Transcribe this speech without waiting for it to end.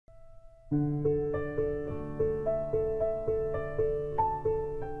I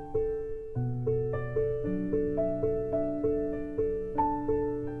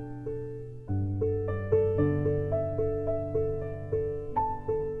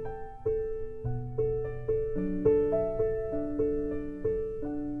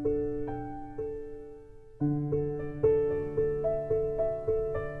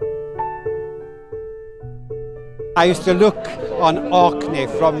used to look on Orkney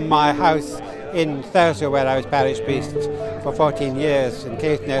from my house in Thurso, where I was parish priest for 14 years in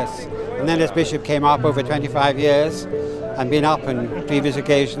Caithness, and then as bishop came up over 25 years and been up on previous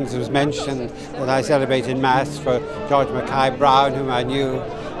occasions. It was mentioned that I celebrated Mass for George Mackay Brown, whom I knew,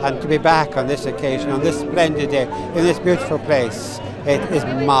 and to be back on this occasion, on this splendid day, in this beautiful place, it is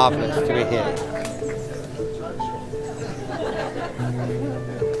marvellous to be here.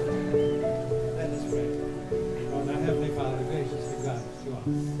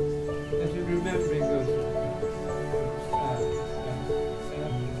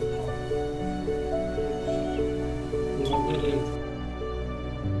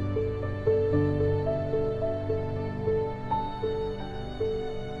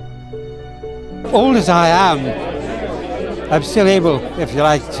 Old as I am, I'm still able, if you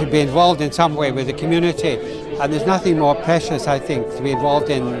like, to be involved in some way with the community. And there's nothing more precious, I think, to be involved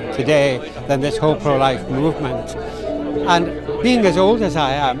in today than this whole pro-life movement. And being as old as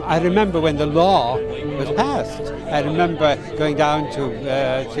I am, I remember when the law was passed. I remember going down to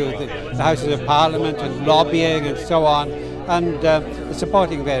the Houses of Parliament and lobbying and so on, and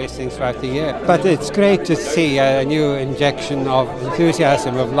supporting various things throughout the year. But it's great to see a new injection of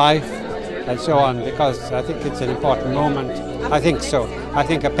enthusiasm, of life, and so on, because I think it's an important moment. I think so. I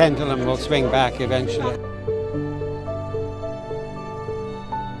think a pendulum will swing back eventually.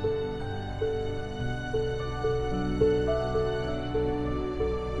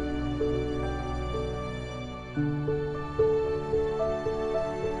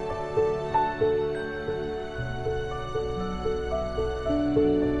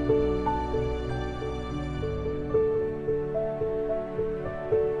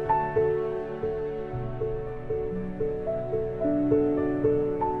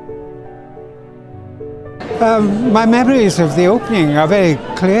 My memories of the opening are very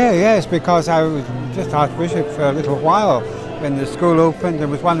clear, yes, because I was just Archbishop for a little while when the school opened. There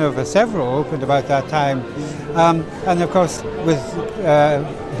was one of several opened about that time. And of course with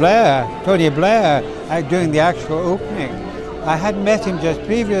Tony Blair, doing the actual opening. I had met him just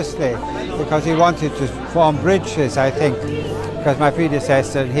previously because he wanted to form bridges, I think, because my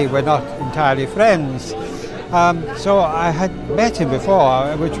predecessor and he were not entirely friends. So I had met him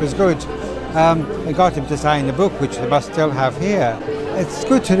before, which was good. I got him to sign the book, which they must still have here. It's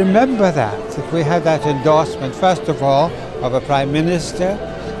good to remember that we had that endorsement, first of all, of a Prime Minister,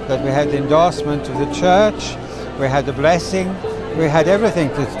 that we had the endorsement of the Church, we had the blessing, we had everything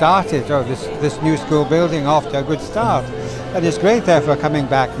to start it, or this new school building off to a good start. And it's great, therefore, coming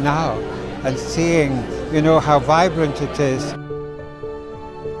back now and seeing, you know, how vibrant it is.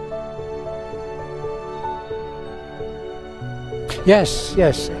 Yes,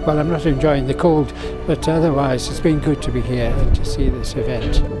 yes. Well, I'm not enjoying the cold, but otherwise it's been good to be here and to see this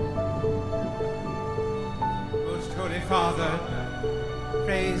event. Most Holy Father,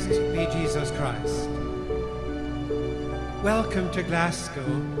 praised be Jesus Christ. Welcome to Glasgow,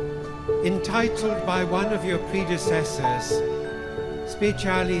 entitled by one of your predecessors,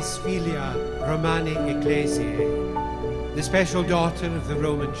 Specialis Filia Romani Ecclesiae, the special daughter of the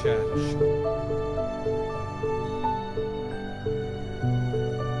Roman Church.